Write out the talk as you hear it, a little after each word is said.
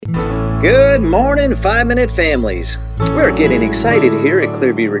Good morning, 5-Minute Families. We're getting excited here at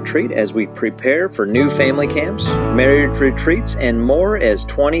Clearview Retreat as we prepare for new family camps, marriage retreats, and more as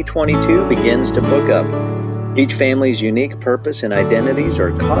 2022 begins to book up. Each family's unique purpose and identities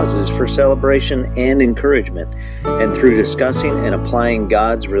are causes for celebration and encouragement, and through discussing and applying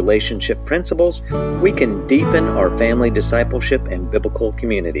God's relationship principles, we can deepen our family discipleship and biblical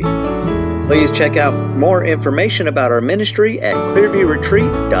community. Please check out more information about our ministry at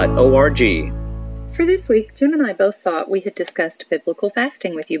clearviewretreat.org. For this week, Jim and I both thought we had discussed biblical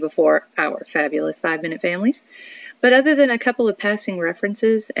fasting with you before, our fabulous 5-Minute Families. But other than a couple of passing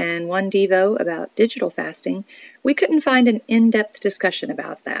references and one Devo about digital fasting, we couldn't find an in-depth discussion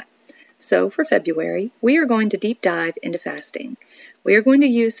about that. So for February, we are going to deep dive into fasting. We are going to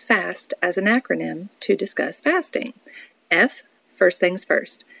use FAST as an acronym to discuss fasting. F, first things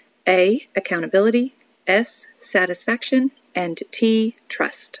first. A, accountability. S, satisfaction. And T,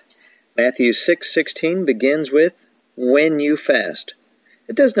 trust. Matthew 6:16 begins with, when you fast.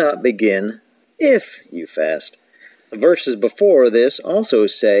 It does not begin, if you fast. The verses before this also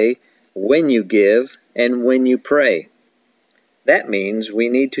say, when you give and when you pray. That means we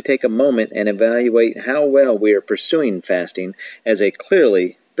need to take a moment and evaluate how well we are pursuing fasting as a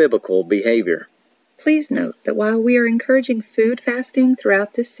clearly biblical behavior. Please note that while we are encouraging food fasting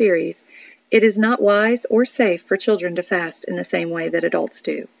throughout this series, it is not wise or safe for children to fast in the same way that adults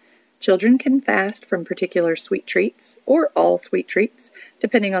do. Children can fast from particular sweet treats, or all sweet treats,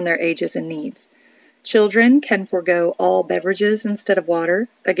 depending on their ages and needs. Children can forego all beverages instead of water,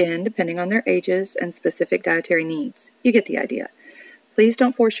 again, depending on their ages and specific dietary needs. You get the idea. Please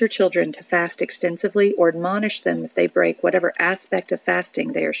don't force your children to fast extensively or admonish them if they break whatever aspect of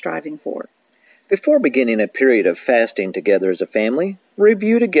fasting they are striving for. Before beginning a period of fasting together as a family,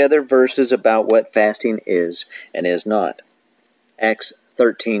 review together verses about what fasting is and is not. Acts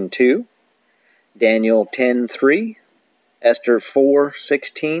 13:2, Daniel 10:3, Esther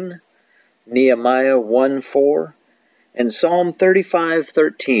 4:16, Nehemiah 1:4, and Psalm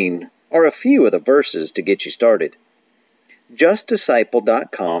 35:13 are a few of the verses to get you started.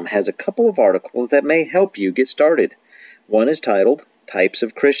 JustDisciple.com has a couple of articles that may help you get started. One is titled, Types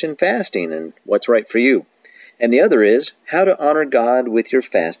of Christian Fasting and What's Right for You. And the other is How to Honor God with Your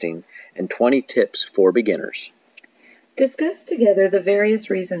Fasting and 20 Tips for Beginners. Discuss together the various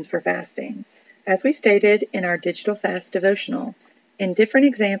reasons for fasting. As we stated in our Digital Fast devotional, in different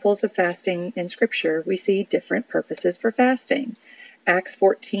examples of fasting in Scripture, we see different purposes for fasting. Acts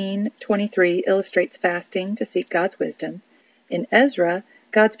 14:23 illustrates fasting to seek God's wisdom. In Ezra,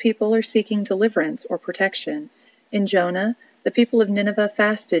 God's people are seeking deliverance or protection. In Jonah, the people of Nineveh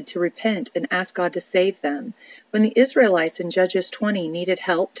fasted to repent and ask God to save them. When the Israelites in Judges 20 needed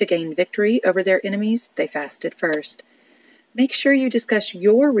help to gain victory over their enemies, they fasted first. Make sure you discuss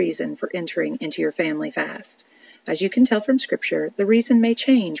your reason for entering into your family fast. As you can tell from Scripture, the reason may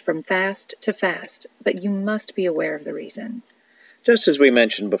change from fast to fast, but you must be aware of the reason. Just as we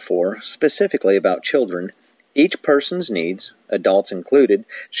mentioned before, specifically about children, each person's needs, adults included,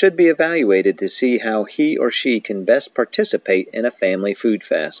 should be evaluated to see how he or she can best participate in a family food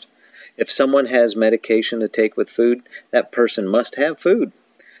fast. If someone has medication to take with food, that person must have food.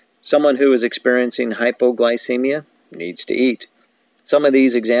 Someone who is experiencing hypoglycemia needs to eat. Some of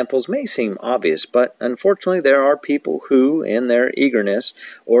these examples may seem obvious, but unfortunately there are people who, in their eagerness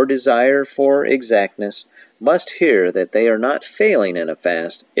or desire for exactness, must hear that they are not failing in a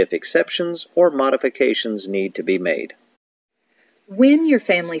fast if exceptions or modifications need to be made. When your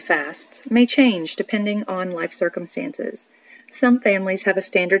family fasts may change depending on life circumstances. Some families have a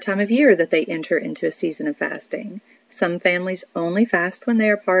standard time of year that they enter into a season of fasting. Some families only fast when they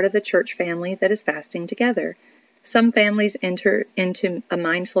are part of a church family that is fasting together. Some families enter into a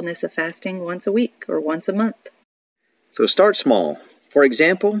mindfulness of fasting once a week or once a month. So start small. For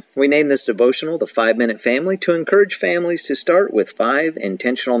example, we named this devotional the 5-Minute Family to encourage families to start with 5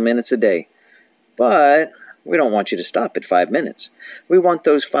 intentional minutes a day. But we don't want you to stop at 5 minutes. We want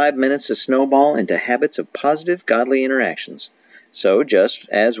those 5 minutes to snowball into habits of positive, godly interactions. So just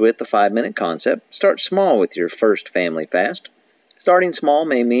as with the 5-minute concept, start small with your first family fast. Starting small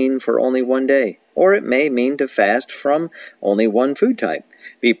may mean for only one day, or it may mean to fast from only one food type.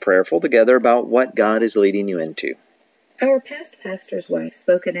 Be prayerful together about what God is leading you into. Our past pastor's wife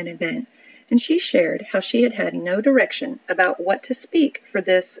spoke at an event, and she shared how she had had no direction about what to speak for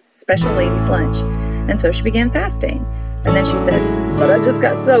this special ladies' lunch, and so she began fasting. And then she said, "But I just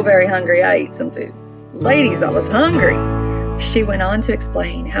got so very hungry, I ate some food. Ladies, I was hungry." She went on to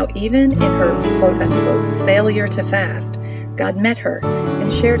explain how even in her quote-unquote failure to fast, God met her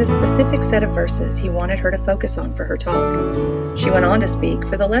and shared a specific set of verses He wanted her to focus on for her talk. She went on to speak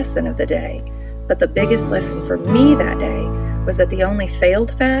for the lesson of the day, but the biggest lesson for me that day was that the only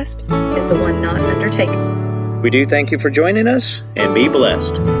failed fast is the one not undertaken. We do thank you for joining us, and be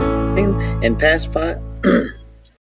blessed. And past 5...